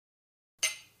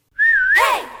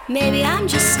Maybe I'm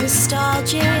just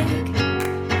nostalgic,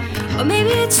 or maybe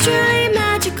it's truly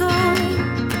magical.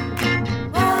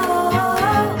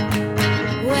 Oh,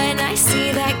 when I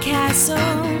see that castle,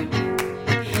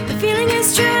 the feeling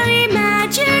is truly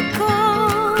magical.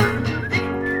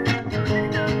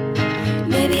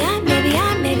 Maybe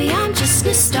I'm just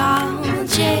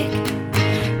nostalgic.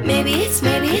 Maybe it's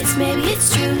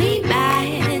truly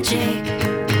magic.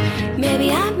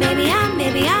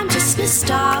 Maybe I'm just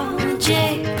nostalgic.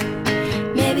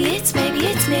 Maybe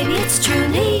it's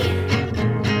truly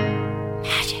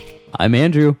magic. I'm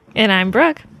Andrew. And I'm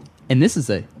Brooke. And this is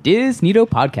a Disneydo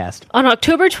podcast. On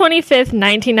October 25th,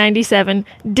 1997,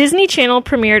 Disney Channel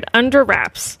premiered Under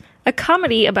Wraps, a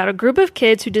comedy about a group of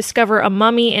kids who discover a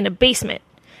mummy in a basement.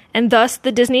 And thus,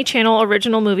 the Disney Channel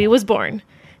original movie was born.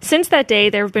 Since that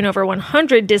day, there have been over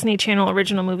 100 Disney Channel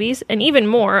original movies, and even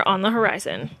more on the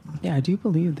horizon. Yeah, I do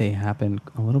believe they happened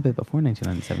a little bit before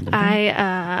 1997. Didn't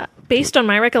they? Based on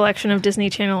my recollection of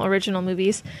Disney Channel original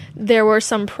movies, there were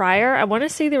some prior. I want to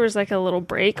say there was like a little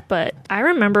break, but I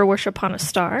remember Wish Upon a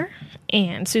Star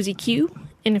and Susie Q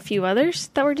and a few others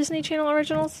that were Disney Channel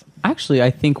originals. Actually, I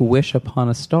think Wish Upon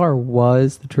a Star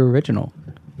was the true original.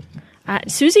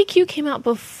 Susie Q came out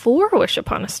before Wish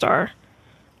Upon a Star.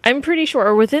 I'm pretty sure,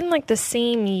 or within like the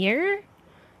same year.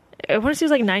 I want to say it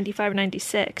was like 95,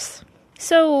 96.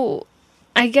 So,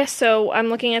 I guess so. I'm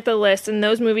looking at the list, and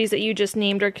those movies that you just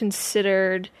named are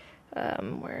considered,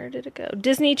 where did it go?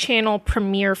 Disney Channel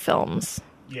premiere films.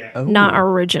 Yeah. Oh. Not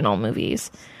original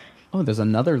movies. Oh, there's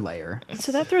another layer.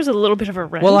 So that throws a little bit of a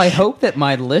wrench. Well, I hope that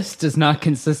my list does not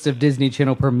consist of Disney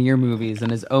Channel premiere movies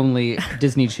and is only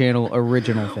Disney Channel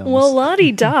original films. Well,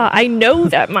 la-di-da. I know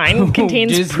that mine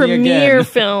contains Disney premiere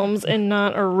again. films and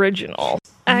not original.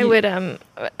 I would,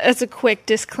 as a quick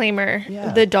disclaimer,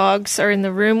 the dogs are in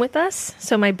the room with us.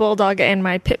 So my bulldog and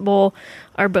my pit bull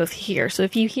are both here. So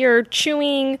if you hear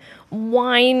chewing,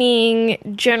 whining,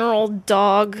 general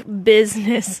dog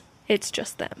business, it's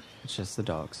just them. It's just the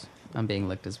dogs. I'm being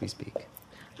licked as we speak.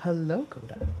 Hello,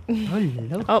 Coda.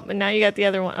 Hello. Oh, but now you got the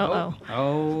other one.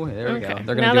 Oh, there we go. Okay.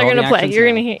 They're Now do they're all going the to play. actions You're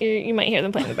now. going to hear. You might hear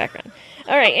them playing in the background.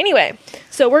 All right. Anyway,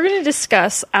 so we're going to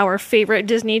discuss our favorite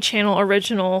Disney Channel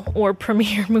original or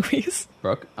premiere movies.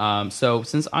 Brooke. So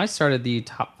since I started the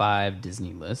top 5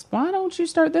 Disney list, why don't you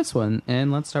start this one?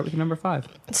 And let's start with your number 5.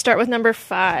 Let's start with number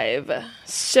 5.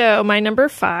 So my number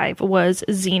 5 was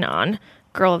Xenon,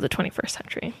 Girl of the 21st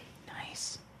Century.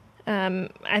 Nice.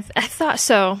 I thought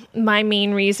so. My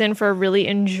main reason for really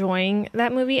enjoying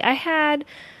that movie, I had,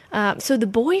 so the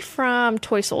boy from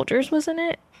Toy Soldiers was in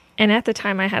it, and at the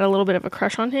time I had a little bit of a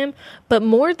crush on him, but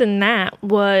more than that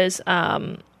was,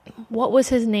 what was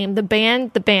his name? The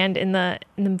band in the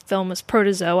film was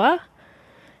Protozoa,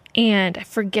 and I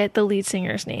forget the lead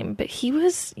singer's name, but he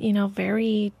was,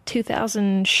 very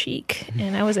 2000 chic,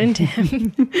 and I was into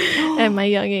him at my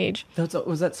young age.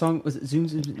 Was that song? Was it Zoom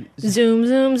Zoom? Zoom,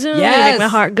 zoom, zoom. Yes! You make my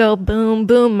heart go boom,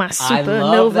 boom. My I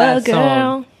love supernova that girl.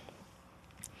 song.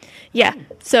 Yeah,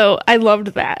 so I loved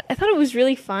that. I thought it was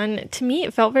really fun. To me,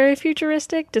 it felt very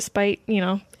futuristic, despite,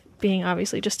 being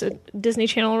obviously just a Disney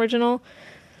Channel original.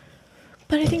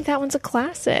 But I think that one's a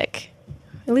classic.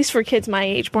 At least for kids my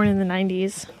age, born in the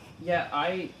 90s. Yeah,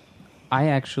 I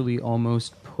actually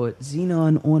almost put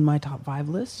Xenon on my top 5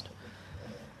 list.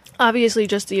 Obviously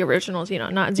just the original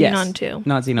Xenon, not Yes, Xenon 2.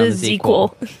 not Xenon, the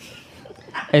sequel.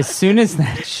 As soon as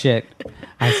that shit,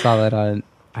 I saw that on.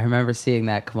 I remember seeing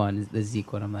that come on the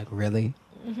Zequel, and I'm like, really?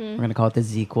 We're gonna call it the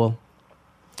Zequel.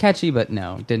 Catchy, but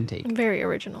no, didn't take. Very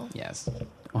original. Yes,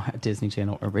 Disney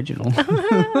Channel original.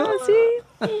 See?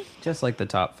 Just like the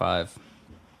top 5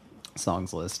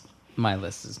 songs list, my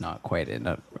list is not quite in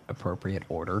an appropriate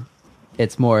order.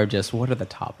 It's more of just what are the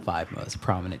top 5 most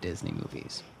prominent Disney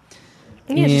movies.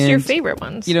 Yeah, just your And, favorite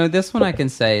ones. This one I can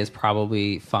say is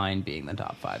probably fine being the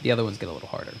top 5. The other ones get a little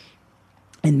harder.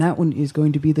 And that one is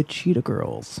going to be the Cheetah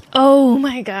Girls. Oh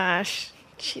my gosh.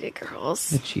 Cheetah Girls.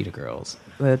 The Cheetah Girls.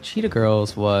 The Cheetah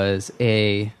Girls was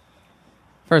a...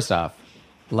 First off,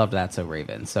 loved That So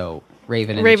Raven. So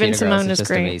Raven and Raven the Cheetah Simone Girls is is just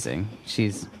great. amazing.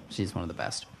 She's one of the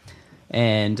best.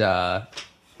 And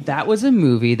that was a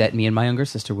movie that me and my younger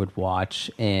sister would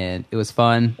watch, and it was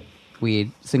fun.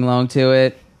 We'd sing along to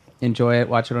it, enjoy it,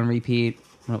 watch it on repeat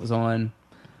when it was on.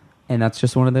 And that's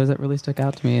just one of those that really stuck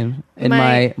out to me in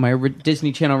my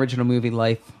Disney Channel original movie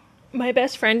life. My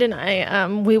best friend and I,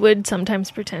 we would sometimes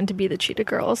pretend to be the Cheetah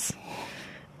Girls.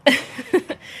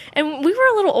 And we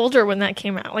were a little older when that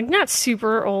came out. Like, not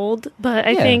super old, but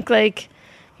I think, like,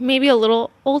 maybe a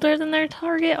little older than their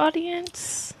target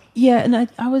audience. Yeah, and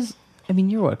I was... I mean,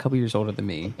 you're, what, a couple years older than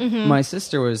me. Mm-hmm. My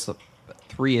sister was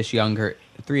 3-ish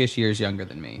years younger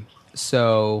than me.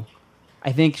 So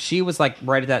I think she was like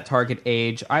right at that target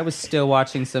age. I was still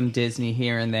watching some Disney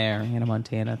here and there, Hannah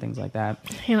Montana, things like that.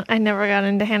 I never got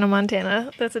into Hannah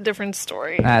Montana. That's a different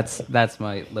story. That's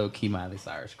my low-key Miley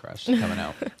Cyrus crush coming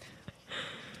out.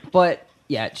 But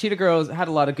yeah, Cheetah Girls had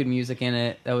a lot of good music in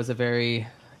it. That was a very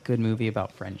good movie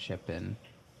about friendship and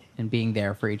being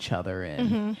there for each other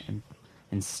and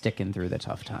sticking through the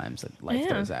tough times that life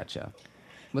throws at you.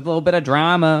 With a little bit of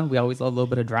drama. We always love a little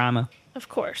bit of drama. Of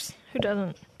course. Who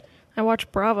doesn't? I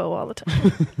watch Bravo all the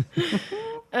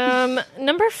time.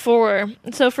 Number 4.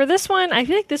 So for this one, I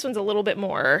feel like this one's a little bit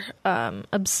more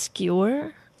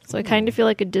obscure. So I kind of feel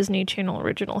like a Disney Channel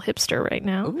original hipster right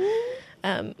now.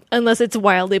 Unless it's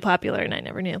wildly popular and I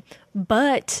never knew.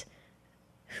 But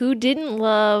who didn't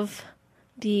love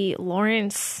the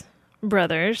Lawrence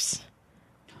brothers?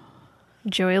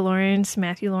 Joey Lawrence,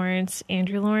 Matthew Lawrence,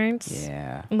 Andrew Lawrence.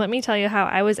 Yeah. Let me tell you how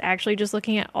I was actually just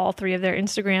looking at all 3 of their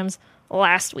Instagrams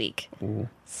last week. Ooh.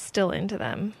 Still into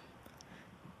them.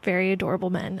 Very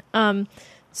adorable men.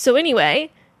 So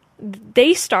anyway,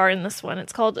 they star in this one.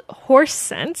 It's called Horse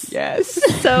Sense. Yes.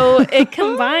 So it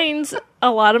combines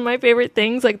a lot of my favorite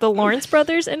things, like the Lawrence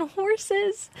brothers and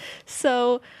horses.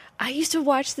 So I used to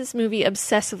watch this movie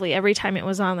obsessively every time it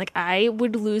was on. Like, I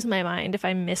would lose my mind if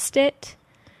I missed it.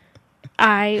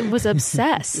 I was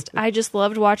obsessed. I just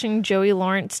loved watching Joey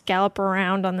Lawrence gallop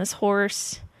around on this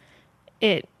horse.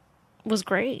 It was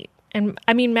great. And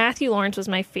I mean, Matthew Lawrence was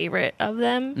my favorite of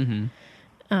them.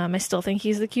 I still think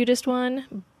he's the cutest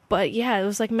one. But yeah, it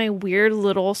was like my weird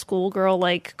little schoolgirl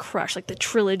like crush. Like the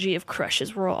trilogy of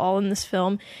crushes were all in this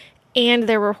film. And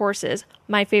there were horses.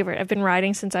 My favorite. I've been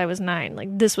riding since I was 9.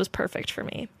 Like, this was perfect for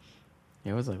me.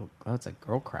 It was like, oh, it's a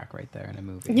girl crack right there in a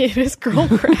movie. It is girl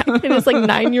crack. It is like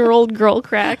 9-year-old girl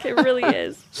crack. It really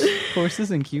is.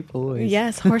 Horses and cute boys.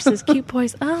 Yes, horses, cute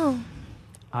boys. Oh.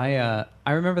 I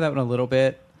remember that one a little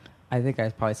bit. I think I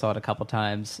probably saw it a couple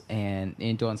times, and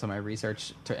in doing some of my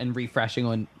research and refreshing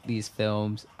on these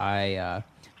films, I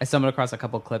stumbled across a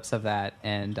couple clips of that,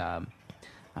 and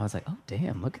I was like, oh,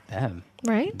 damn, look at them.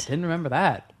 Right? Didn't remember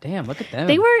that. Damn, look at them.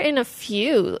 They were in a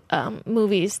few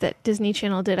movies that Disney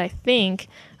Channel did, I think.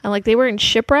 Like, they were in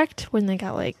Shipwrecked when they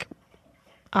got, like,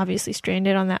 obviously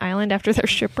stranded on that island after they're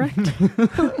shipwrecked.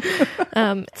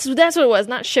 So that's what it was,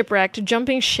 not Shipwrecked,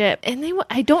 Jumping Ship. And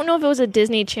I don't know if it was a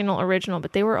Disney Channel original,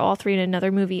 but they were all 3 in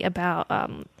another movie about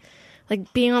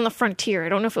like being on the frontier. I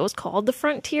don't know if it was called The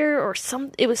Frontier or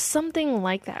it was something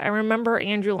like that. I remember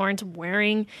Andrew Lawrence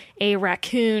wearing a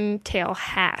raccoon tail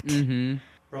hat. Mm-hmm.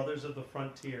 Brothers of the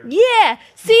Frontier. Yeah,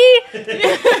 see?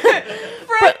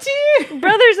 Frontier!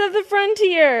 Brothers of the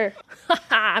Frontier.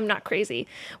 I'm not crazy.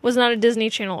 Was not a Disney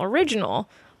Channel original,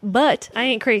 but I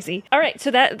ain't crazy. All right,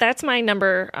 so that's my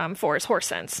number 4 is Horse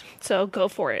Sense. So go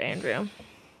for it, Andrew.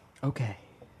 Okay.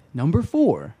 Number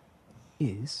 4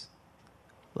 is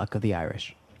Luck of the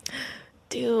Irish.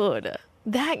 Dude,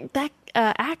 that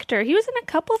actor, he was in a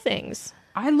couple things.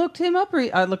 I looked him up.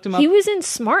 He was in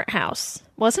Smart House,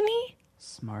 wasn't he?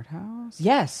 Smart House?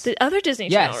 Yes. The other Disney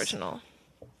Channel original.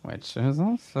 Which is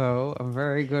also a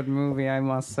very good movie, I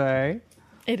must say.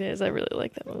 It is. I really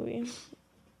like that movie.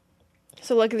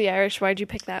 So Luck of the Irish, why'd you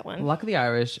pick that one? Luck of the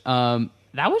Irish. That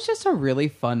was just a really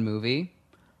fun movie.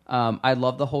 I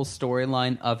love the whole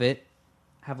storyline of it.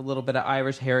 Have a little bit of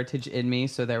Irish heritage in me,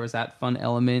 so there was that fun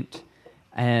element.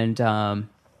 And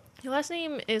your last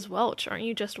name is Welch. Aren't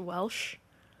you just Welsh?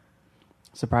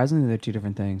 Surprisingly, they're 2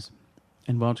 different things.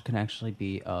 And Welch can actually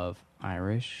be of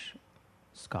Irish,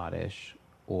 Scottish,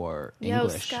 or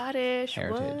English. Yo, Scottish.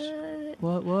 Heritage.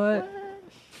 What?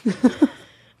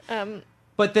 Um,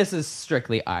 But this is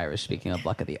strictly Irish, speaking of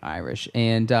Luck of the Irish.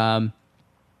 And,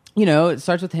 it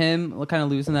starts with him kind of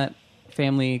losing that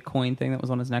family coin thing that was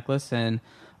on his necklace and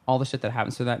all the shit that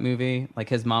happens to that movie. Like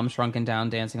his mom shrunken down,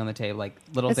 dancing on the table, like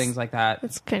little things like that.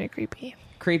 It's kind of creepy.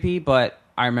 Creepy, but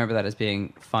I remember that as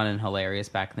being fun and hilarious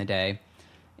back in the day.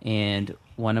 And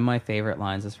one of my favorite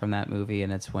lines is from that movie,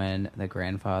 and it's when the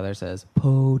grandfather says,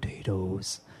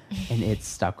 potatoes. And it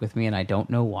stuck with me, and I don't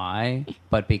know why,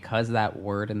 but because that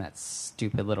word and that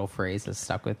stupid little phrase has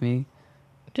stuck with me.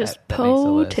 Just that makes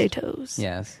the list. potatoes.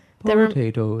 Yes. That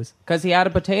Potatoes. Because he had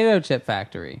a potato chip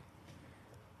factory.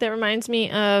 That reminds me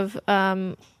of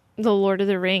The Lord of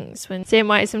the Rings, when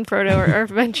Samwise and Frodo are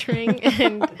venturing,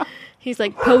 and he's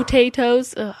like,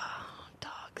 potatoes. Ugh,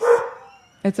 dogs.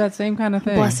 It's that same kind of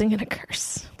thing. Blessing and a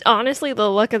curse. Honestly, the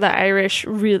Luck of the Irish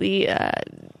really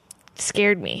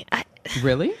scared me.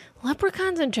 Really?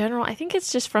 Leprechauns in general, I think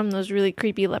it's just from those really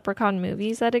creepy leprechaun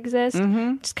movies that exist.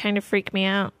 Mm-hmm. Just kind of freak me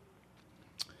out.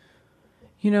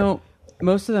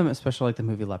 Most of them, especially like the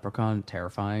movie Leprechaun,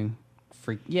 terrifying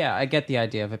freak. Yeah, I get the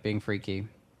idea of it being freaky.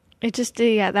 It just,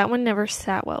 yeah, that one never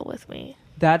sat well with me.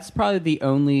 That's probably the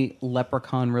only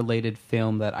Leprechaun-related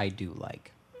film that I do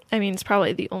like. I mean, it's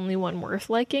probably the only one worth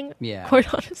liking, Yeah.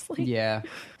 quite honestly. Yeah.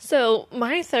 So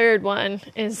my third one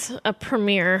is a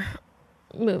premiere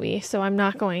movie, so I'm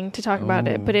not going to talk about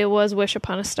it, but it was Wish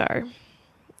Upon a Star.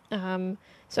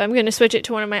 So I'm going to switch it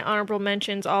to one of my honorable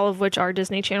mentions, all of which are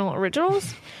Disney Channel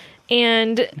originals.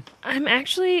 And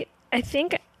I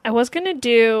think I was going to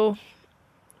do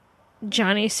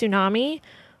Johnny Tsunami,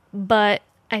 but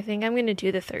I think I'm going to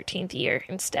do The 13th Year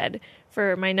instead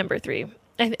for my number 3.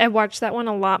 I watched that one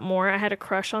a lot more. I had a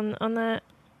crush on that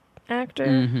actor.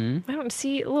 Mm-hmm. I don't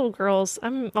see little girls.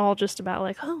 I'm all just about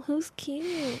like, oh, who's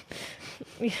cute?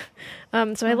 Yeah.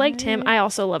 So I liked him. I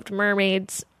also loved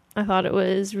mermaids. I thought it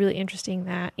was really interesting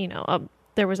that,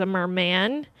 there was a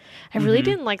merman. I really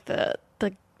didn't like the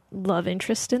love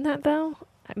interest in that, though.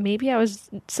 Maybe I was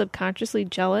subconsciously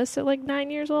jealous at like 9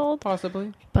 years old.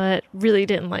 Possibly. But really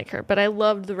didn't like her. But I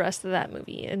loved the rest of that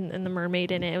movie and the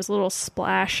mermaid in it. It was a little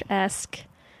Splash-esque.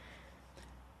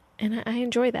 And I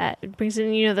enjoy that. It brings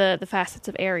in, the facets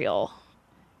of Ariel.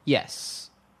 Yes.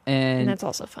 And that's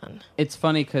also fun. It's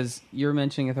funny because you're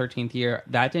mentioning a 13th Year.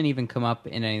 That didn't even come up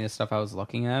in any of the stuff I was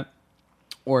looking at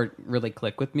or really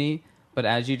click with me. But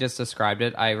as you just described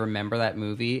it, I remember that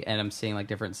movie and I'm seeing like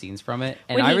different scenes from it.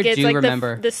 And when he gets like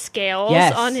remember the scales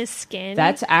on his skin.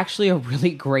 That's actually a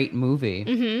really great movie.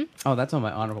 Mm-hmm. Oh, that's on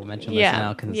my honorable mention list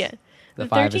now. Yeah. The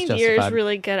 13th Year is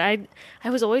really good. I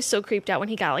was always so creeped out when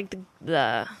he got like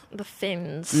the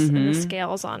fins and the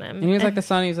scales on him. And he was like the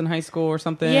son. He was in high school or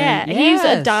something. Yeah, yes. he's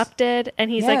adopted and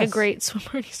he's like a Yes. great swimmer.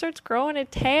 And he starts growing a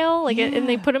tail, and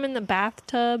they put him in the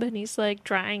bathtub and he's like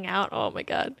drying out. Oh my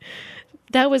god,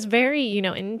 that was very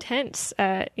intense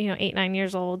at 8-9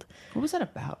 years old. What was that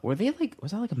about? Was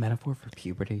that like a metaphor for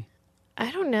puberty? I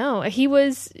don't know.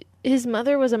 His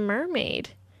mother was a mermaid.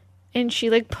 And she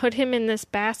like put him in this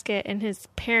basket, and his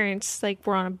parents like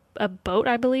were on a boat,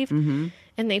 I believe, and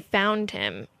they found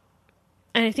him.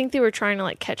 And I think they were trying to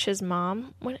like catch his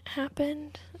mom when it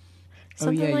happened.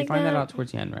 Something you like find that out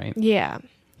towards the end, right? Yeah.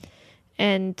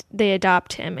 And they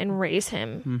adopt him and raise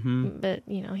him, but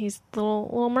he's a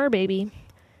little mer baby,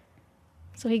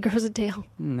 so he grows a tail.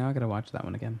 Now I gotta watch that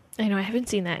one again. I know I haven't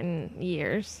seen that in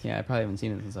years. Yeah, I probably haven't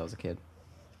seen it since I was a kid.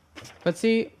 But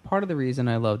see, part of the reason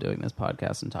I love doing this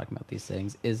podcast and talking about these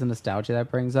things is the nostalgia that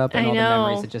brings up and I all the know.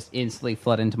 memories that just instantly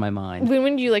flood into my mind. When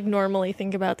would you like normally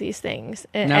think about these things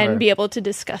Never. and be able to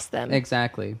discuss them?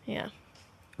 Exactly. Yeah.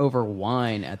 Over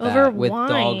wine at Over that, with wine.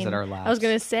 dogs at our laps. I was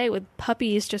going to say, with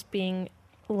puppies just being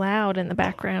loud in the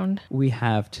background. We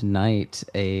have tonight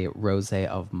a rosé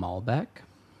of Malbec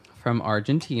from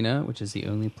Argentina, which is the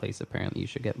only place apparently you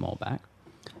should get Malbec.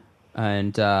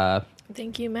 And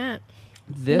Thank you, Matt.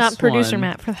 this Not producer one,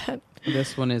 Matt for that.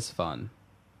 This one is fun.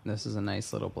 This is a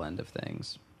nice little blend of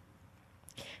things.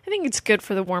 I think it's good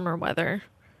for the warmer weather.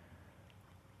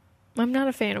 I'm not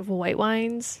a fan of white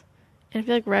wines. And I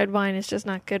feel like red wine is just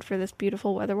not good for this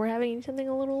beautiful weather we're having. You need something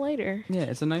a little lighter. Yeah,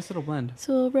 it's a nice little blend.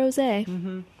 So a rosé.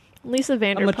 Mm-hmm. Lisa A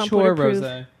Vanderpump mature would approve.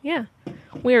 rosé. Yeah.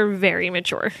 We are very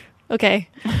mature. Okay.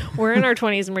 We're in our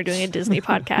 20s and we're doing a Disney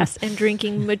podcast and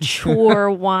drinking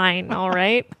mature wine, all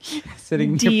right?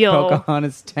 Sitting Deal. near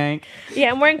Pocahontas tank.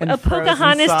 Yeah, I'm wearing And a frozen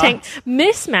Pocahontas tank. socks.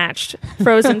 Mismatched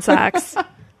frozen socks.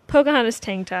 Pocahontas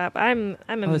tank top. I'm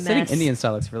a Oh, the mess. sitting Indian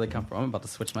style looks really comfortable. I'm about to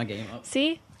switch my game up.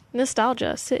 See?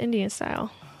 Nostalgia. Sit Indian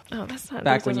style. Oh, that's not...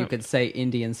 Back that when you doesn't- could say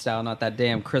Indian style, not that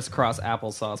damn crisscross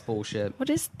applesauce bullshit. What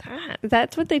is that?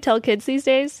 That's what they tell kids these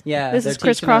days? Yeah, This they're is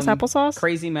crisscross teaching them applesauce?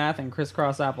 Crazy math and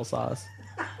crisscross applesauce.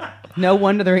 No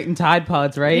wonder they're eating Tide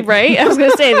Pods, right? Right? I was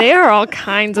going to say, they are all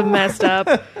kinds of messed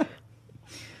up.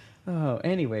 Oh,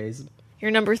 anyways.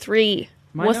 Your number 3.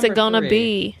 My What's it number gonna 3.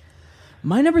 be?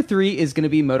 My number 3 is going to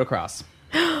be motocross.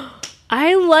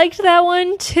 I liked that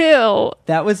one too.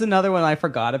 That was another one I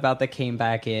forgot about that came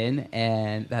back in,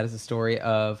 and that is a story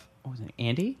of, what was it,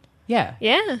 Andy? Yeah.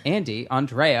 Yeah. Andy,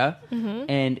 Andrea,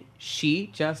 and she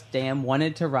just damn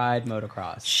wanted to ride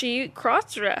motocross. She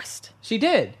cross-dressed. She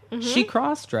did. She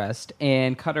cross-dressed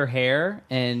and cut her hair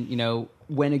and,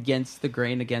 went against the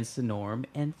grain, against the norm,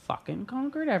 and fucking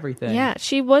conquered everything. Yeah,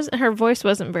 her voice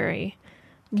wasn't very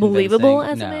believable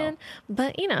as no. a man,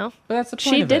 but But that's the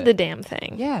point she of did it. the damn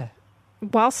thing. Yeah.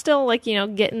 While still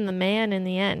getting the man in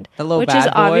the end. The little which bad is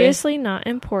boy. obviously not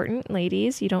important,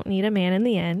 ladies. You don't need a man in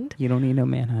the end. You don't need no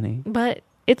man, honey. But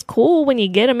it's cool when you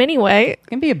get him anyway. It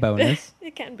can be a bonus,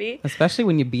 It can be. especially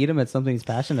when you beat him at something he's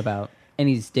passionate about and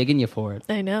he's digging you for it.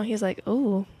 I know. He's like,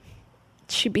 oh,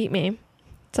 she beat me.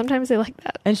 Sometimes they like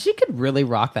that. And she could really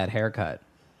rock that haircut.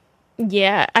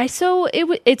 Yeah,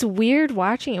 it's weird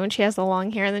watching it when she has the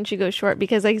long hair and then she goes short,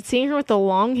 because like seeing her with the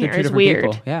long They're hair two is different weird.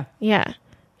 people. Yeah. Yeah,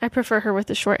 I prefer her with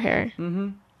the short hair. Mm-hmm.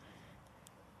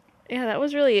 Yeah, that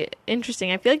was really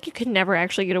interesting. I feel like you could never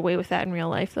actually get away with that in real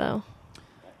life, though.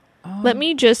 Let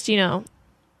me just,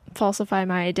 falsify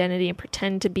my identity and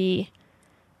pretend to be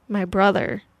my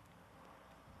brother.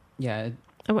 Yeah.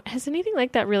 Has anything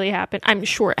like that really happened? I'm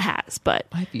sure it has, but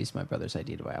I've used my brother's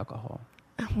ID to buy alcohol.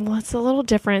 well, it's a little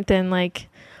different than like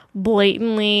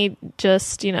blatantly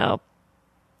just,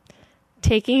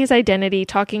 taking his identity,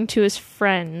 talking to his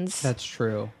friends. That's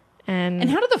true. And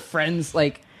how do the friends,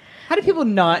 how do people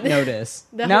not notice?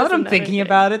 That Now was that I'm another thinking thing.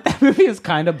 about it, that movie is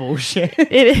kind of bullshit.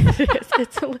 it is.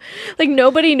 It's like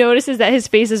nobody notices that his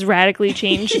face is radically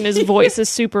changed and his voice is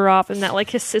super off, and that like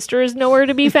his sister is nowhere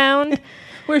to be found.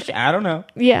 I don't know.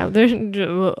 Yeah, I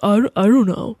don't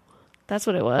know. That's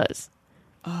what it was.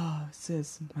 Oh,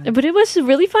 sis. But it was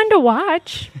really fun to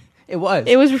watch. It was.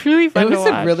 It was really fun to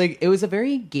watch. It was a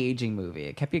very engaging movie.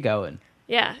 It kept you going.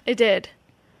 Yeah, it did.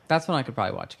 That's one I could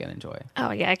probably watch again and enjoy.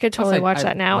 Oh yeah, I could totally Also, watch I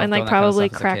that now loved and all like that kind of probably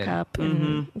stuff as a crack kid. up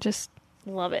and just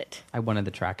love it. I wanted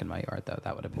the track in my yard though.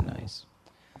 That would have been nice.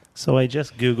 So I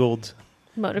just Googled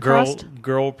Motocross.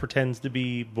 girl pretends to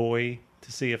be boy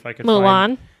to see if I could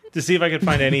Mulan.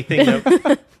 find anything.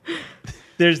 That,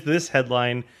 there's this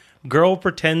headline: Girl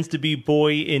pretends to be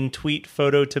boy in tweet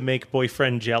photo to make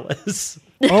boyfriend jealous.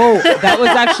 Oh, that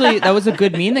was a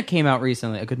good meme that came out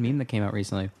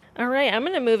recently. All right, I'm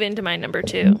going to move into my number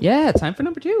 2. Yeah, time for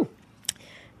number 2.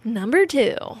 Number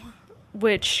 2,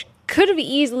 which could have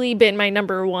easily been my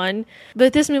number 1,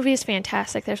 but this movie is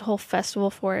fantastic. There's a whole festival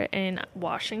for it in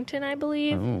Washington, I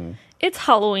believe. Oh. It's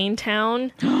Halloween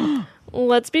Town.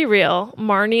 Let's be real.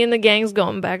 Marnie and the gang's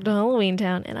going back to Halloween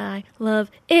Town, and I love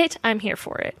it. I'm here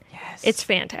for it. Yes. It's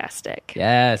fantastic.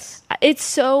 Yes. It's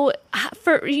so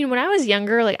when I was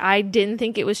younger, like I didn't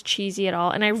think it was cheesy at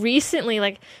all, and I recently,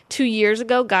 like 2 years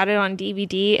ago, got it on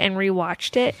DVD and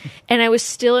rewatched it, and I was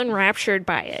still enraptured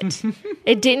by it.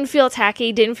 It didn't feel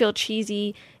tacky, didn't feel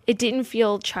cheesy, it didn't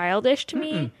feel childish to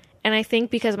me, and I think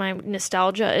because my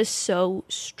nostalgia is so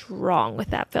strong with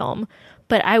that film.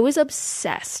 But I was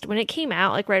obsessed when it came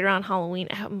out, like right around Halloween.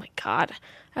 Oh my God,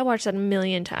 I watched that a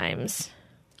million times.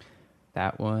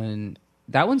 That one's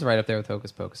right up there with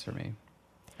Hocus Pocus for me.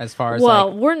 As far as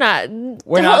we're not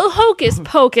Hocus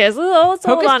Pocus. Let's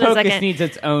hold Hocus on a Pocus second. needs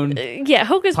its own, Yeah,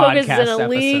 Hocus Pocus is in podcast a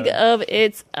league episode. of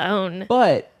its own.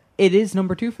 but it is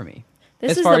number 2 for me.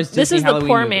 This as is far the as this Disney is the Halloween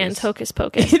poor movies. man's Hocus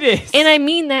Pocus. It is, And I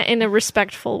mean that in a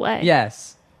respectful way.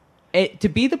 yes, to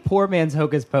be the poor man's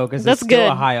Hocus Pocus That's is still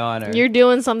good. a high honor. You're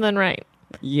doing something right.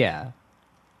 Yeah.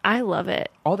 I love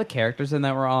it. All the characters in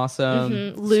that were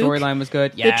awesome. Luke, Storyline was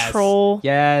good. Yes. troll.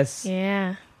 Yes.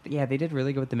 Yeah. Yeah, they did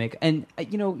really good with the makeup. And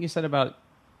you said about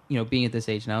being at this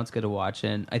age now, it's good to watch.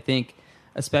 And I think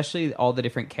especially all the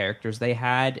different characters they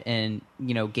had, and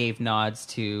gave nods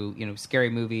to scary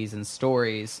movies and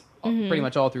stories pretty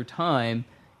much all through time.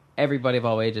 Everybody of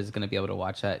all ages is going to be able to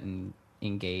watch that and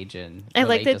engage and I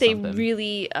like relate that to they something.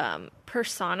 really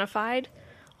personified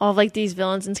all of, like these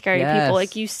villains and scary Yes. people.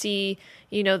 Like you see,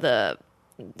 the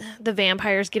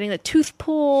vampires getting the tooth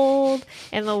pulled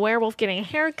and the werewolf getting a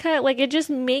haircut. Like it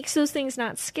just makes those things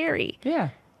not scary. Yeah.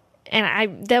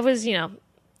 And that was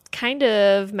kind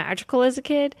of magical as a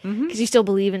kid because you still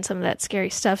believe in some of that scary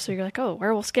stuff. So you're like, oh,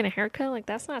 werewolf's getting a haircut, like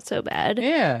that's not so bad.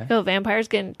 Yeah. Oh, vampires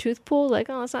getting a tooth pulled, like,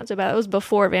 oh, that's not so bad. That was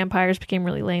before vampires became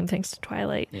really lame thanks to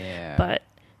Twilight. Yeah. But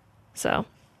so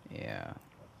Yeah.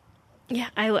 yeah,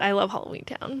 I love Halloween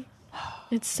Town.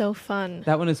 It's so fun.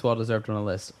 That one is well deserved on a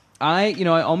list. I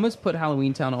almost put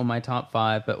Halloween Town on my top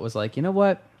 5, but was like, you know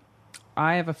what?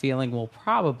 I have a feeling we'll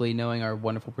probably, knowing our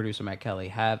wonderful producer Matt Kelly,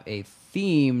 have a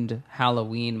themed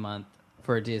Halloween month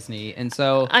for Disney, and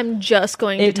so I'm just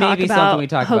going to It may talk be something about we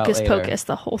talk about Hocus later. Pocus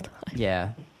the whole time. yeah,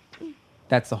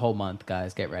 that's the whole month,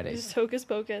 guys. Get ready. Just Hocus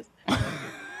Pocus.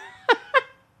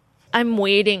 I'm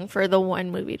waiting for the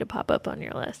one movie to pop up on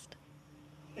your list.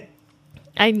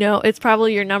 I know it's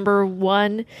probably your number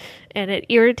 1, and it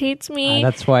irritates me.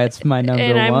 That's why it's my number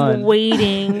and I'm 1.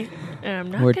 waiting, and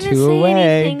I'm not We're going to 2 say away.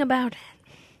 anything about it.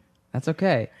 That's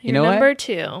okay. You Your know number what?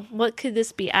 2. What could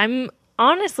this be? I'm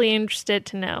honestly interested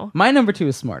to know. My number 2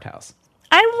 is Smart House.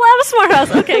 I love Smart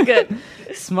House. Okay, good.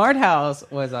 Smart House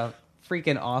was a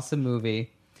freaking awesome movie,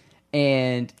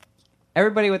 and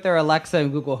everybody with their Alexa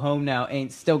and Google Home now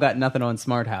ain't still got nothing on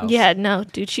Smart House. Yeah, no,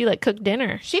 dude, she like cooked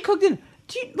dinner. She cooked in.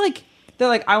 They're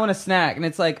like, I want a snack, and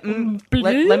it's like,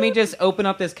 let me just open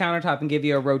up this countertop and give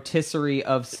you a rotisserie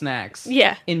of snacks.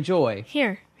 Yeah. Enjoy.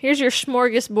 Here's your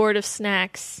smorgasbord of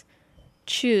snacks.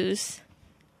 Choose.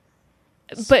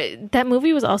 But that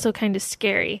movie was also kind of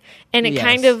scary, and it Yes.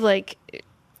 kind of like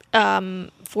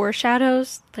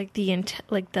foreshadows like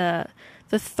the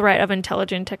threat of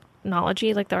intelligent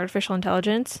technology, like the artificial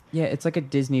intelligence. Yeah, it's like a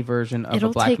Disney version of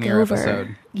It'll a Black take Mirror over.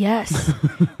 episode. Yes,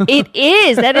 it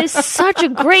is. That is such a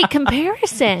great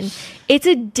comparison. It's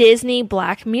a Disney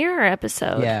Black Mirror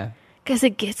episode. Yeah. Because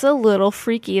it gets a little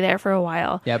freaky there for a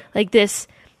while. Yep. Like this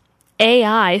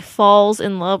AI falls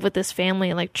in love with this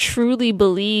family and like truly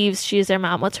believes she is their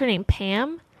mom. What's her name?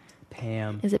 Pam?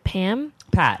 Pam. Is it Pam?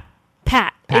 Pat.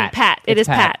 Pat. Pat. Pat. It It's is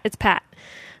Pat. Pat. It's Pat.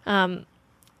 And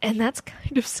that's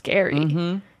kind of scary.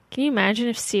 Mm-hmm. Can you imagine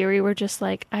if Siri were just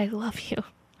like, I love you.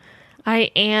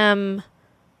 I am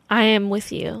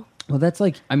with you. Well, that's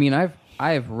like, I mean,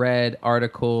 I've read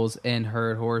articles and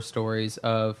heard horror stories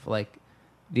of like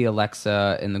the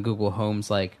Alexa and the Google Homes,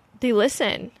 like, They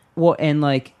listen. well, and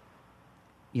like,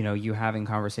 you know, you having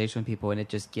conversation with people and it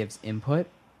just gives input,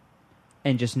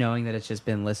 and just knowing that it's just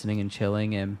been listening and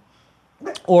chilling, and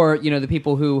or you know, the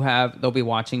people who they'll be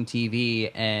watching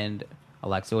TV and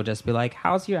Alexa will just be like,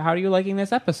 how are you liking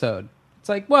this episode? It's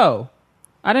like, whoa,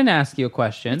 I didn't ask you a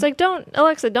question. It's like,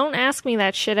 Alexa, don't ask me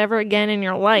that shit ever again in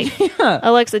your life.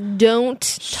 Alexa, don't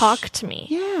talk to me.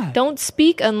 Yeah. Don't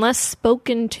speak unless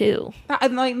spoken to.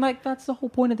 And like that's the whole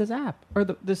point of this app or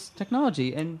this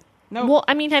technology. And no, Well,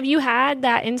 I mean, have you had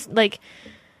that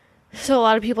so a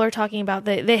lot of people are talking about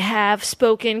that they have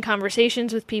spoken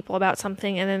conversations with people about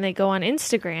something, and then they go on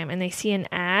Instagram and they see an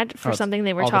ad for Oh, it's something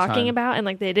they were all the talking time. about, and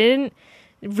like they didn't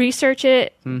research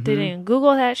it, Mm-hmm. they didn't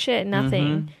Google that shit,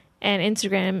 nothing. And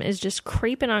Instagram is just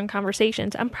creeping on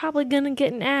conversations. I'm probably gonna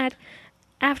get an ad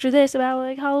after this about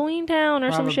like Halloween Town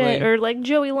or some shit, Probably. or like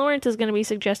Joey Lawrence is gonna be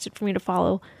suggested for me to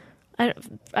follow.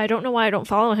 I don't know why I don't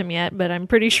follow him yet, but I'm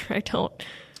pretty sure I don't.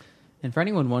 And for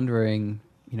anyone wondering,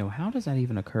 you know, how does that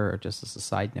even occur? Just as a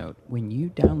side note, when you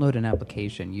download an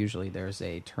application, usually there's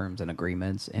a terms and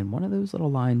agreements, and one of those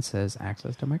little lines says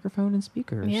access to microphone and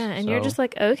speakers. Yeah, and you're So just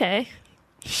like, okay,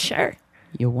 sure.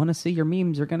 you'll want to see your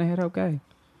memes, you're going to hit okay.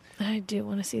 I do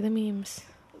want to see the memes.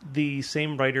 The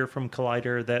same writer from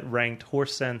Collider that ranked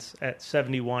Horse Sense at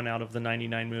 71 out of the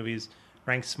 99 movies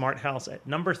ranked Smart House at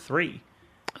number 3.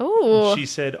 Oh, She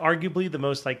said, arguably the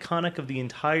most iconic of the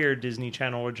entire Disney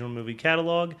Channel original movie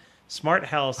catalog, Smart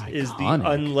House is the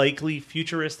Iconic. unlikely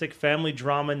futuristic family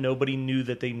drama nobody knew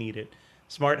that they needed.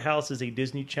 Smart House is a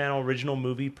Disney Channel original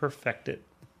movie perfected.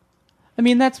 I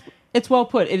mean, it's well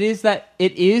put. It is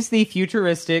the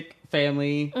futuristic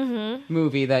family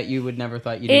movie that you would never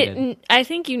thought you needed. I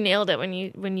think you nailed it when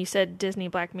you said Disney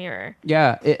Black Mirror.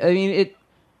 Yeah, that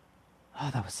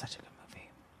was such a good movie.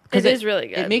 'Cause It is really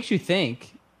good. It makes you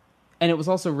think, and it was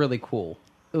also really cool.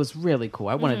 It was really cool.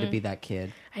 I wanted to be that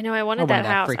kid. I know. I wanted I wanted that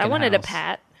that house. I freaking wanted a house.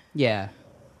 Pat. Yeah.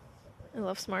 I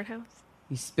love Smart House.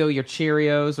 You spill your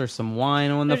Cheerios or some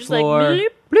wine on the They're just floor. like, bloop.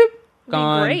 bloop, It'd be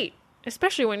gone. great,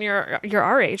 especially when you're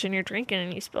our age and you're drinking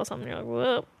and you spill something. You're like,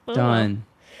 whoa, whoa. Done.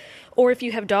 Or if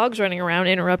you have dogs running around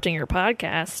interrupting your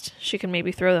podcast, she can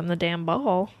maybe throw them the damn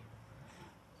ball.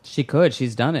 She could.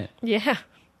 She's done it. Yeah,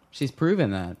 She's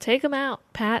proven that. take them out,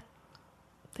 Pat.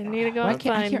 They need to go I outside.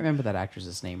 can't remember that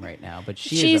actress's name right now, but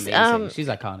She's, is amazing. She's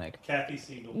iconic. Kathy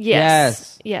Siegel.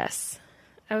 Yes.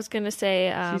 I was gonna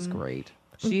say She's great.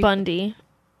 Bundy.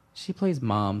 She plays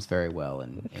moms very well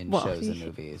in Well, shows and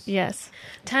movies. Yes.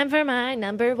 Time for my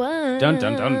number one. Dun,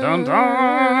 dun, dun, dun,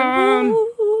 dun.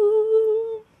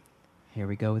 Here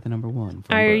we go with the number one.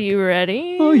 from Are Brooke. you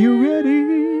ready? Are you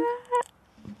ready?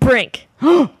 Brink.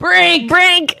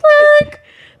 Brink!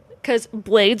 Because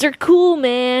blades are cool,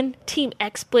 man. Team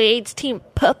X Blades, Team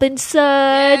Pup and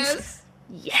Suds.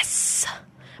 Yes.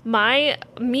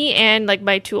 Me and like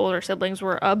my two older siblings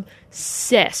were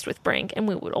obsessed with Brink, and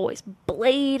we would always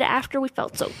blade after. We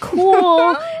felt so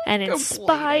cool and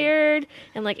inspired.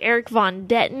 And like Eric Von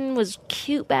Detten was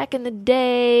cute back in the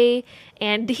day,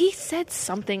 and he said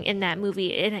something in that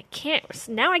movie, and I can't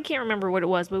remember what it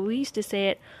was, but we used to say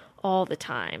it all the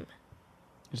time.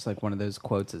 Just like one of those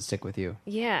quotes that stick with you.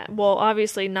 Yeah, well,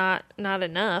 obviously not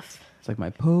enough. It's like my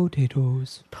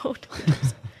potatoes.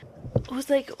 Potatoes. It was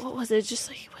like, what was it? Just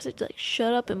like, was it like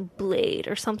shut up and blade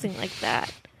or something like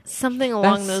that? Something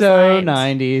along That's those so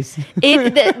lines.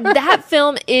 90s. That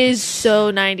film is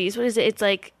so 90s. What is it? It's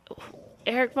like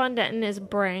Eric Von Detten is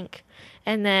Brink,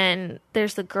 and then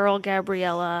there's the girl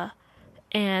Gabriella,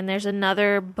 and there's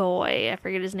another boy, I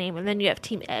forget his name, and then you have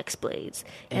Team X Blades,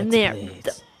 and they're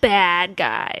the bad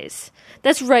guys.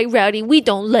 That's right, Rowdy. We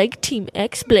don't like Team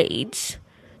X Blades.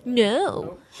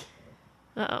 No.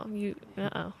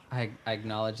 Uh-oh. I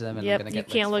acknowledge them, and I'm Yep, going to you get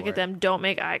can't licks look for at it. them. Don't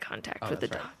make eye contact with the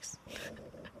that's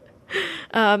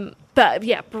dogs. But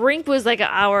yeah, Brink was like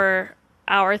our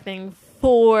our thing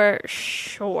for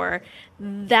sure.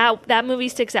 That movie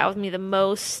sticks out with me the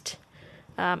most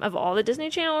of all the Disney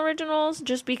Channel originals,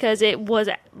 just because it was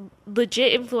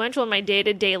legit influential in my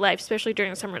day-to-day life, especially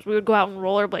during the summers. We would go out and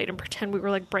rollerblade and pretend we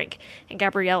were like Brink and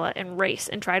Gabriella and race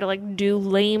and try to like do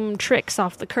lame tricks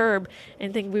off the curb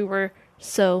and think we were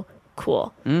so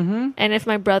cool. Mm-hmm. And if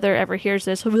my brother ever hears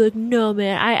this, he'll be like, no,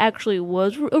 man, I actually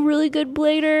was a really good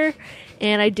blader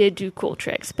and I did do cool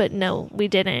tricks. But no, we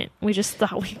didn't. We just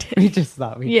thought we did. We just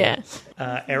thought we did.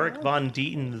 Eric Von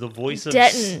Deeten, the voice of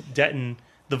Denton.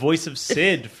 The voice of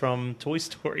Sid from Toy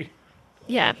Story.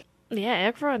 Yeah,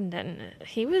 Eric Von Denton.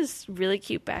 He was really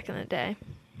cute back in the day.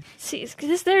 See,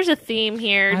 there's a theme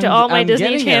here to all my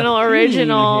Disney Channel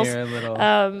originals. Here a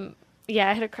little. Yeah,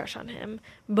 I had a crush on him,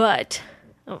 but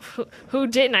who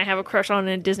didn't I have a crush on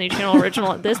in a Disney Channel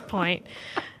original at this point?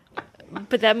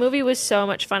 But that movie was so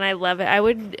much fun. I love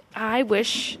it.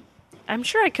 I'm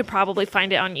sure I could probably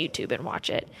find it on YouTube and watch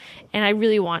it, and I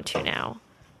really want to now.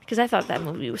 Because I thought that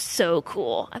movie was so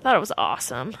cool. I thought it was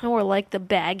awesome. I wore like the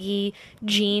baggy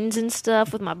jeans and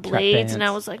stuff with my blades, and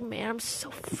I was like, man, I'm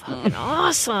so fucking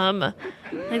awesome.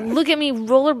 Like, look at me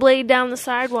rollerblade down the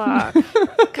sidewalk.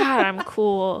 God, I'm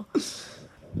cool.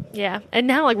 Yeah, and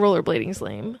now like rollerblading's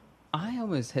lame. I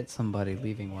almost hit somebody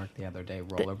leaving work the other day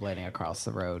rollerblading across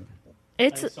the road.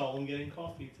 I saw him getting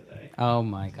coffee today. Oh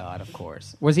my god, of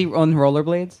course. Was he on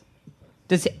rollerblades?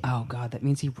 Does he? Oh god, that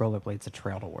means he rollerblades a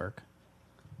trail to work.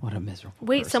 What a miserable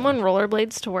person. Someone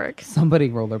rollerblades to work? Somebody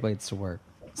rollerblades to work.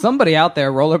 Somebody out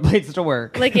there rollerblades to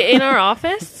work. Like in our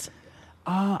office?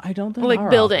 I don't think like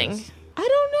building. Office. I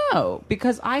don't know,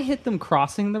 because I hit them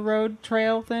crossing the road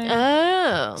trail thing.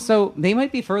 Oh. So they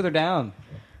might be further down.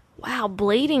 Wow,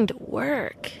 blading to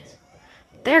work.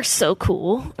 They're so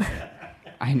cool.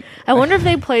 I wonder if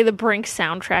they play the Brink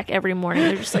soundtrack every morning.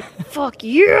 They're just like, fuck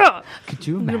yeah! Could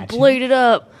you I'm imagine? gonna blade it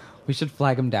up. We should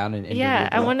flag him down in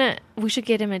Yeah, we should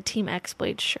get him a Team X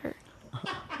Blade shirt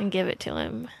and give it to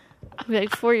him. Be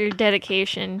like, for your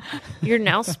dedication, you're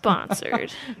now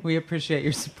sponsored. We appreciate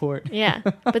your support. Yeah,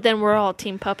 but then we're all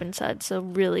Team Pup and Sud, so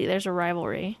really, there's a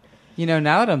rivalry. You know,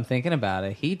 now that I'm thinking about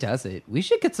it, he does it. We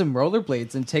should get some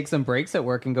rollerblades and take some breaks at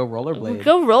work and go rollerblade.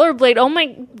 Go rollerblade. Oh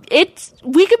my,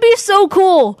 we could be so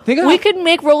cool. We could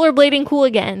make rollerblading cool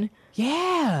again.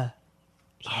 Yeah.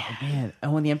 Oh man!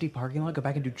 And when the empty parking lot, go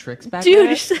back and do tricks back there.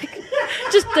 Dude, just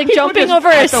like jumping over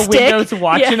a stick. The windows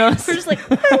watching us. We're just like,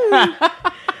 be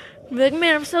like,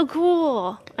 man, I'm so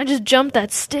cool. I just jumped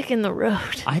that stick in the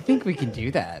road. I think we can do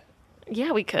that.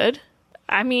 Yeah, we could.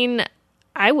 I mean,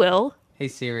 I will. Hey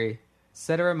Siri,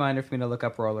 set a reminder for me to look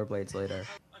up rollerblades later.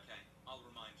 Okay, I'll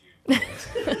remind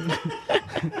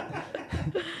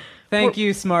you. Thank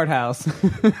you, Smart House.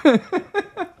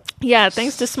 Yeah,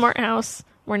 thanks to Smart House.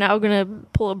 We're now going to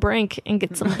pull a Brink and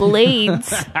get some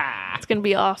blades. It's going to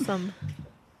be awesome.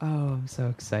 Oh, I'm so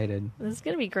excited. This is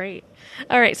going to be great.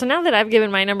 All right, so now that I've given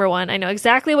my number one, I know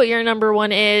exactly what your number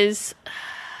one is.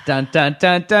 Dun, dun,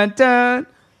 dun, dun, dun.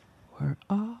 We're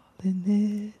all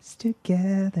in this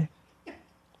together.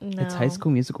 No. It's High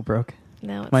School Musical, Brooke.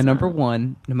 No, it's my number not.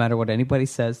 one, no matter what anybody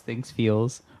says, thinks,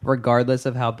 feels, regardless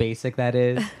of how basic that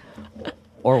is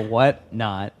or what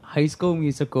not, High School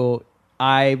Musical,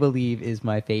 I believe, is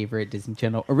my favorite Disney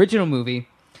Channel original movie.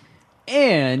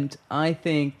 And I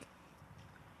think,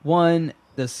 one,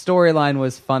 the storyline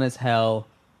was fun as hell,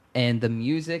 and the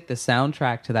music, the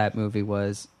soundtrack to that movie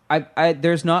was...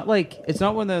 there's not like... It's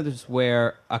not one of those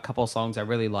where a couple songs I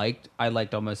really liked. I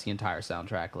liked almost the entire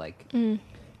soundtrack.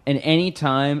 And any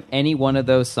time any one of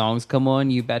those songs come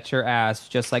on, you bet your ass,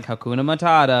 just like Hakuna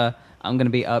Matata, I'm going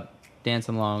to be up,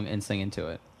 dancing along, and singing to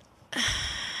it.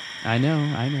 I know.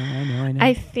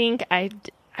 I think I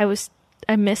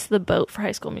missed the boat for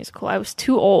High School Musical. I was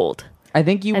too old. I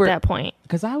think you were at that point,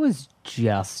 because I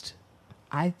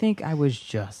think I was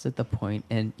just at the point,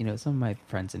 and you know, some of my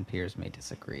friends and peers may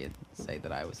disagree and say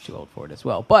that I was too old for it as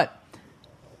well. But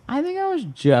I think I was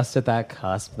just at that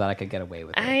cusp that I could get away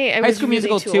with it. High School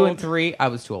Musical 2 and 3, I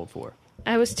was too old for.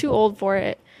 I was too old for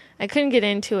it. I couldn't get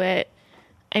into it.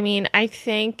 I mean, I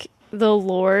thank the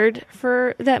Lord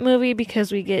for that movie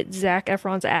because we get Zac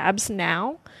Efron's abs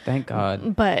now. Thank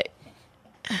God. But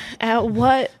at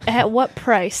what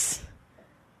price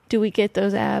do we get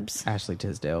those abs? Ashley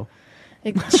Tisdale.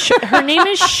 Her name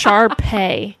is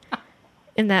Sharpay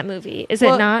in that movie. Is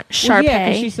it not Sharpay? Well, yeah,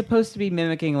 because she's supposed to be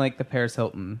mimicking like the Paris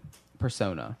Hilton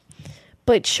persona.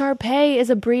 But Sharpay is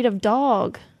a breed of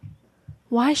dog.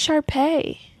 Why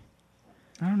Sharpay?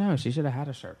 I don't know. She should have had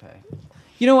a Sharpay.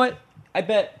 You know what? I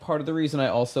bet part of the reason I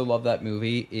also love that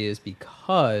movie is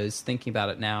because, thinking about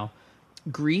it now,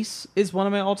 Grease is one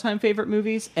of my all-time favorite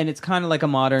movies, and it's kind of like a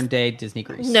modern-day Disney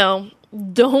Grease. No,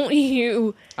 don't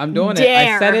you I'm doing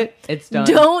dare. it. I said it. It's done.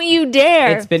 Don't you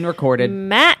dare. It's been recorded.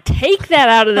 Matt, take that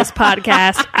out of this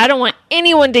podcast. I don't want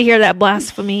anyone to hear that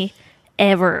blasphemy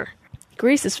ever.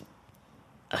 Grease is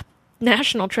a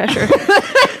national treasure.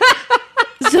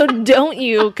 So don't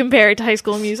you compare it to High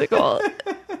School Musical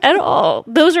at all.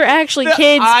 Those are actually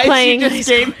kids playing. You just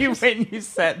gave me when you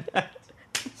said that.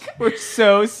 We're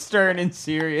so stern and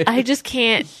serious. I just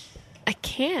can't. I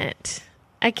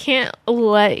can't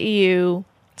let you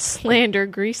slander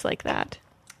Grease like that.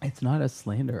 It's not a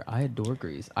slander. I adore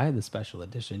Grease. I have the special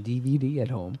edition DVD at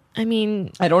home. I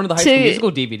mean, I don't have the High School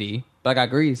Musical DVD, but I got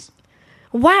Grease.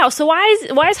 Wow. So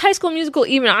why is High School Musical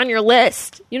even on your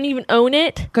list? You don't even own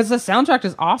it? Because the soundtrack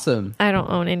is awesome. I don't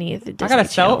own any of the Disney I got a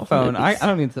cell Channel phone.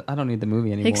 movies. I don't need the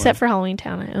movie anymore. Except for Halloween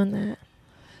Town, I own that.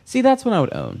 See, that's when I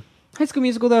would own. High School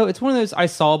Musical, though, it's one of those I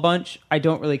saw a bunch. I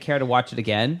don't really care to watch it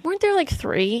again. Weren't there like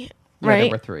 3? Yeah, right?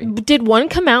 there were 3. Did one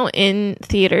come out in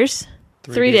theaters?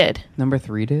 3 did. Number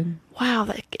 3 did? Wow,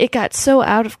 it got so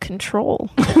out of control.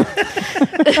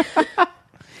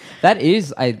 That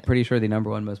is, I'm pretty sure, the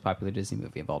number 1 most popular Disney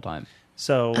movie of all time.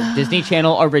 So, Disney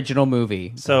Channel original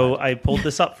movie. so I pulled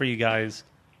this up for you guys.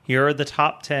 Here are the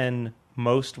top 10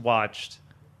 most watched,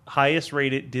 highest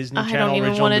rated Disney I Channel don't even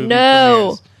original wanna movie know.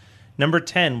 premieres. Number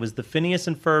 10 was the Phineas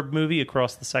and Ferb movie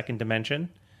Across the Second Dimension.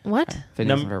 What?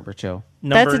 Phineas and Ferb Chill.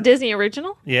 That's a Disney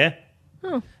original? Yeah.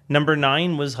 Oh. Number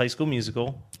 9 was High School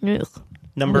Musical. Ugh.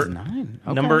 Number 9.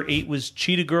 Okay. Number 8 was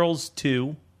Cheetah Girls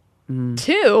 2.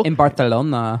 2? In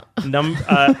Barcelona.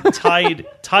 Tied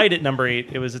at number 8.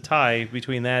 It was a tie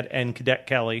between that and Cadet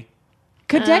Kelly.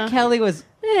 Cadet Kelly was...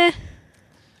 Eh.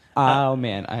 Oh,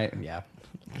 man. Yeah.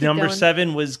 Number going.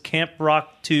 7 was Camp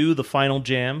Rock 2, The Final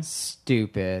Jam.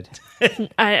 Stupid.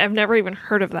 I've never even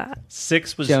heard of that.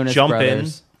 6 was Jonas Jump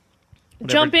Brothers. In.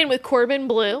 Jump In with Corbin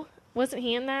Blue. Wasn't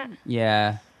he in that?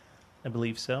 Yeah. I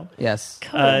believe so. Yes.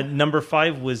 Number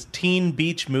 5 was Teen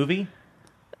Beach Movie.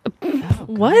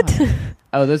 What?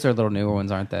 Oh, those are little newer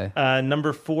ones, aren't they?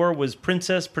 Number 4 was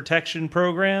Princess Protection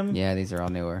Program. Yeah, these are all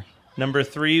newer. Number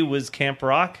 3 was Camp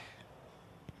Rock.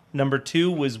 Number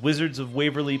 2 was Wizards of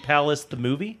Waverly Palace, the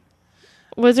movie.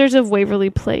 Wizards of Waverly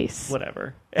Place.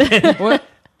 Whatever. What?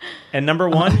 And number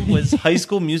 1 was High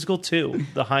School Musical 2,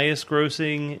 the highest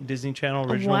grossing Disney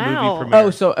Channel original Wow. movie premiere. Oh,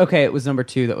 so, okay, it was number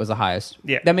 2 that was the highest.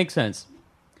 Yeah. That makes sense.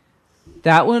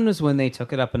 That one was when they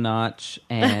took it up a notch,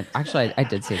 and actually, I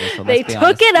did see this one. They let's be took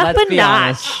honest. it up Let's a be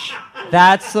notch. honest.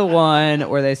 That's the one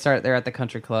where they start there at the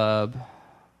country club,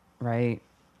 right?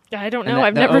 I don't And know.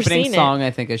 I've the never opening seen song, I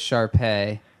think, is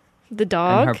Sharpay it. The and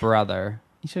dog? her brother.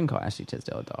 You shouldn't call Ashley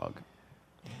Tisdale a dog.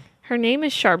 Her name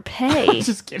is Sharpay.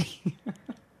 Just kidding.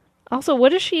 Also,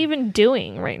 what is she even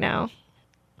doing right now?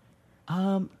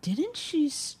 Didn't she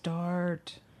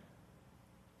start?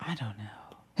 I don't know.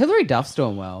 Hillary Duff's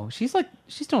doing well. She's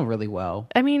doing really well.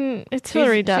 I mean, it's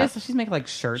Hillary Duff. She's making like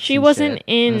shirts. She and wasn't shit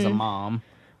in- as a mom.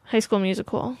 High School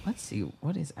Musical. Let's see.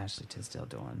 What is Ashley Tisdale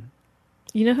doing?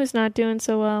 You know who's not doing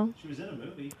so well? She was in a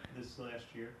movie this last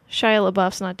year. Shia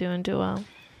LaBeouf's not doing too well.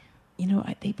 You know,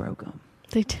 they broke him.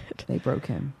 They did. They broke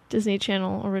him. Disney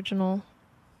Channel original.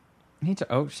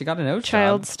 She got a nose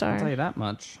Child job. star. I'll tell you that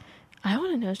much. I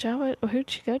want to know, Shia, who'd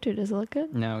she go to? Does it look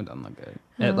good? No, it doesn't look good.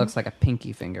 Oh. It looks like a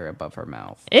pinky finger above her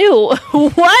mouth. Ew.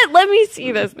 What? Let me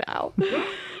see this now.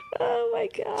 Oh my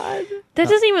god. That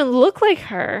doesn't even look like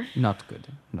her. Not good.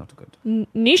 Not good.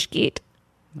 Nishkit.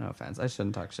 No offense. I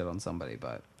shouldn't talk shit on somebody,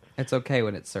 but it's okay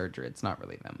when it's surgery. It's not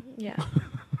really them. Yeah.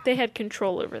 They had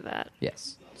control over that.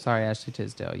 Yes. Sorry, Ashley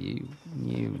Tisdale.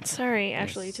 You. Sorry,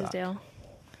 Ashley suck. Tisdale.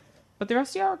 But the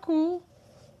rest of y'all are cool.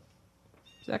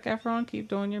 Zac Efron, keep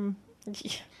doing your.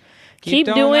 Keep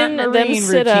doing that them marine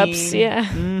sit-ups. routine. Yeah.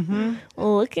 Mm-hmm.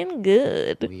 Looking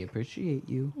good. We appreciate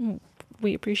you.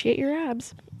 We appreciate your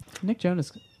abs. Nick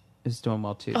Jonas is doing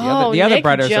well too. Oh, The other Nick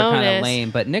brothers are kind Jonas. of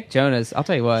lame, but Nick Jonas, I'll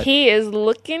tell you what. He is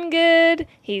looking good.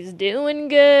 He's doing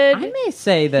good. I may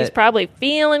say He's that probably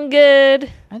feeling good.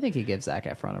 I think he gives Zac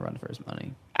Efron a run for his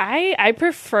money. I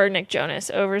prefer Nick Jonas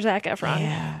over Zac Efron.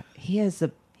 Yeah, he has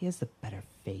the better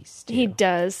face. Too. He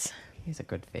does. He has a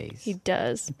good face. He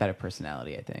does. Better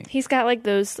personality, I think. He's got like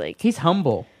those He's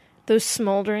humble. those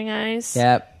smoldering eyes.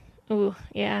 Yep. Ooh,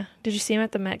 yeah. Did you see him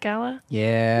at the Met Gala?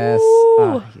 Yes. Ooh.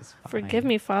 Oh, he's fine. Forgive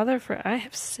me, Father, for I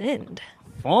have sinned.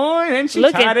 Fine, and she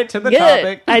Looking tied it to the good.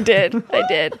 topic. I did.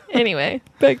 Anyway,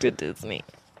 back to Disney.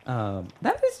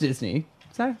 That is Disney.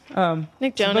 Nick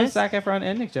Both Jonas. Zac Efron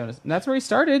and Nick Jonas. And that's where he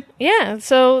started. Yeah,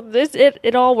 so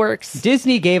it all works.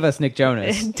 Disney gave us Nick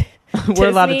Jonas. We're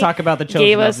allowed to Disney talk about the children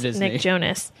gave of us Disney. Nick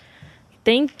Jonas.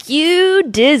 Thank you,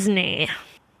 Disney.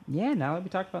 Yeah, now that we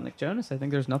talked about Nick Jonas, I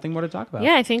think there's nothing more to talk about.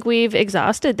 Yeah, I think we've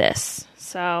exhausted this.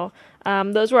 So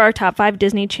those were our top 5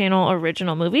 Disney Channel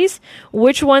original movies.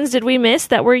 Which ones did we miss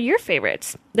that were your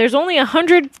favorites? There's only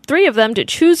 103 of them to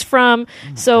choose from,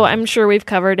 so I'm sure we've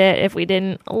covered it. If we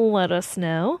didn't, let us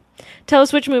know. Tell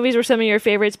us which movies were some of your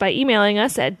favorites by emailing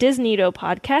us at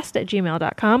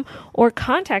disneytopodcast@gmail.com or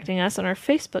contacting us on our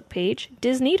Facebook page,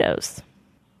 Disneytos.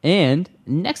 And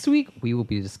next week, we will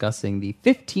be discussing the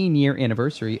 15-year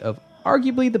anniversary of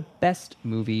arguably the best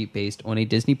movie based on a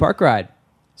Disney park ride.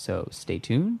 So stay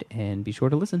tuned and be sure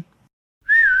to listen.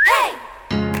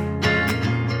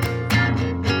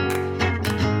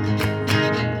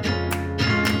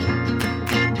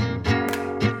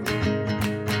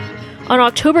 On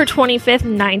October 25th,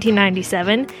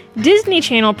 1997, Disney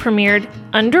Channel premiered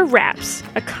Under Wraps,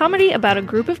 a comedy about a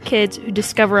group of kids who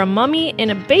discover a mummy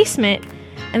in a basement,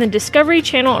 and the Discovery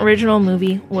Channel original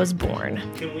movie was born.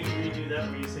 Can we redo that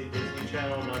where you say Disney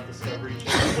Channel, not Discovery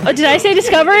Channel? Oh, did I say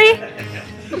Discovery?